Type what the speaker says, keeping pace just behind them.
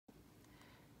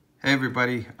Hey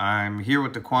everybody, I'm here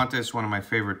with the Quantus, one of my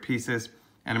favorite pieces,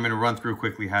 and I'm going to run through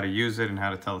quickly how to use it and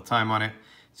how to tell the time on it.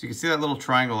 So you can see that little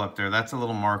triangle up there, that's a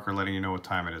little marker letting you know what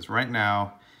time it is. Right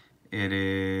now, it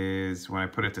is, when I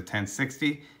put it to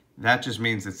 10:60, that just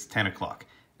means it's 10 o'clock.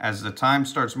 As the time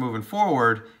starts moving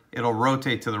forward, it'll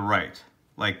rotate to the right,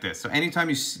 like this. So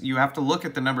anytime you have to look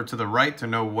at the number to the right to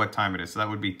know what time it is. So that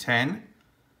would be 10,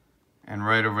 and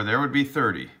right over there would be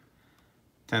 30.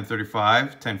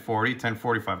 10:35, 10:40,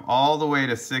 10:45, all the way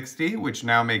to 60, which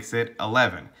now makes it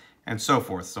 11, and so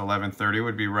forth. So 11:30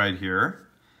 would be right here,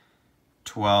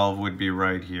 12 would be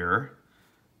right here,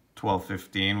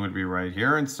 12:15 would be right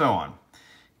here, and so on.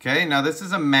 Okay, now this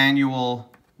is a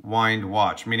manual wind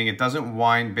watch, meaning it doesn't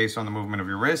wind based on the movement of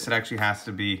your wrist. It actually has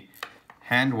to be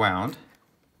hand wound.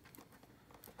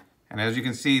 And as you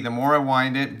can see, the more I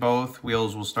wind it, both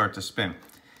wheels will start to spin.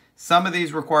 Some of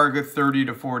these require a good 30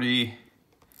 to 40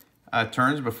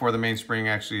 turns before the mainspring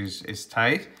actually is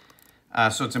tight.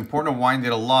 So it's important to wind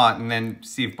it a lot and then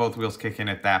see if both wheels kick in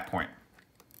at that point.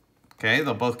 Okay,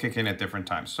 they'll both kick in at different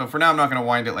times. So for now, I'm not gonna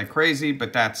wind it like crazy,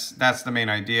 but that's the main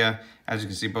idea. As you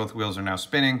can see, both wheels are now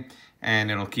spinning and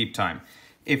it'll keep time.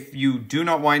 If you do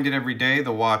not wind it every day,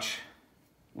 the watch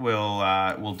will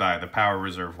die. The power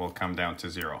reserve will come down to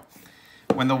 0.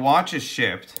 When the watch is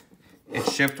shipped,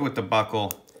 it's shipped with the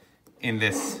buckle in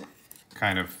this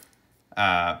kind of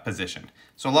position.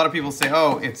 So a lot of people say,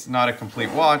 oh, it's not a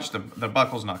complete watch, the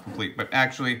buckle's not complete, but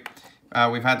actually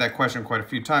we've had that question quite a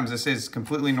few times. This is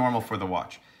completely normal for the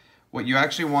watch. What you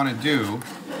actually want to do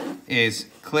is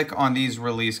click on these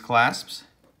release clasps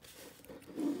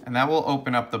and that will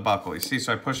open up the buckle. You see,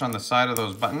 so I push on the side of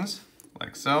those buttons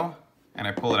like so and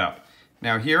I pull it out.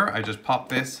 Now here I just pop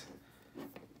this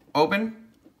open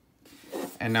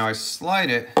and now I slide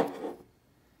it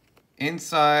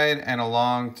inside and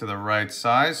along to the right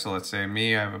side. So let's say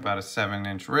me, I have about a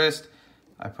 7-inch wrist.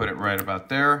 I put it right about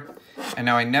there. And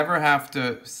now I never have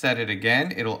to set it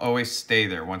again. It'll always stay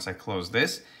there once I close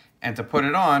this. And to put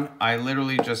it on, I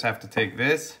literally just have to take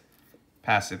this,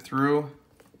 pass it through.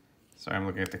 Sorry, I'm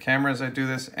looking at the camera as I do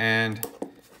this, and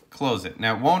close it.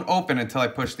 Now it won't open until I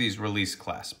push these release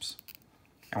clasps.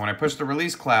 And when I push the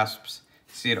release clasps,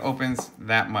 see, it opens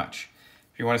that much.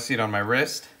 If you want to see it on my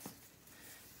wrist,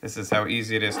 this is how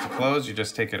easy it is to close. You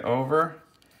just take it over,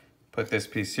 put this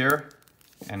piece here,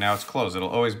 and now it's closed. It'll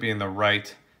always be in the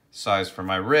right size for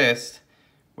my wrist,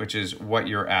 which is what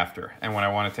you're after. And when I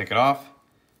want to take it off,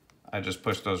 I just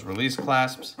push those release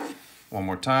clasps one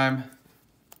more time.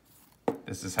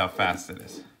 This is how fast it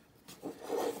is.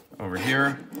 Over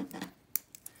here,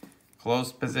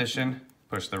 closed position,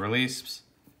 push the release,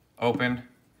 open,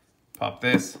 pop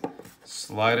this,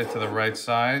 slide it to the right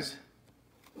size,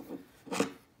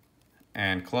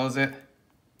 and close it.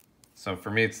 So for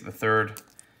me, it's the third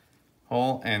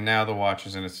hole, and now the watch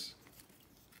is in its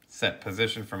set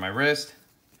position for my wrist,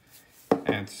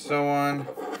 and so on.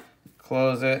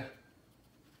 Close it,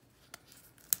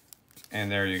 and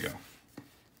there you go.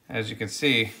 As you can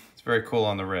see, it's very cool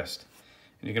on the wrist.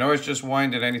 And you can always just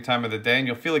wind it any time of the day, and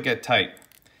you'll feel it get tight.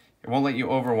 It won't let you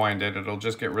overwind it. It'll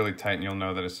just get really tight, and you'll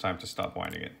know that it's time to stop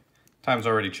winding it. Time's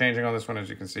already changing on this one, as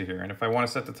you can see here. And if I want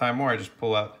to set the time more, I just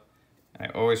pull out. I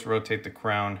always rotate the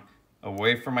crown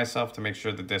away from myself to make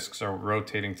sure the discs are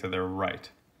rotating to their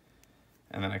right.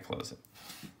 And then I close it.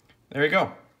 There you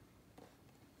go.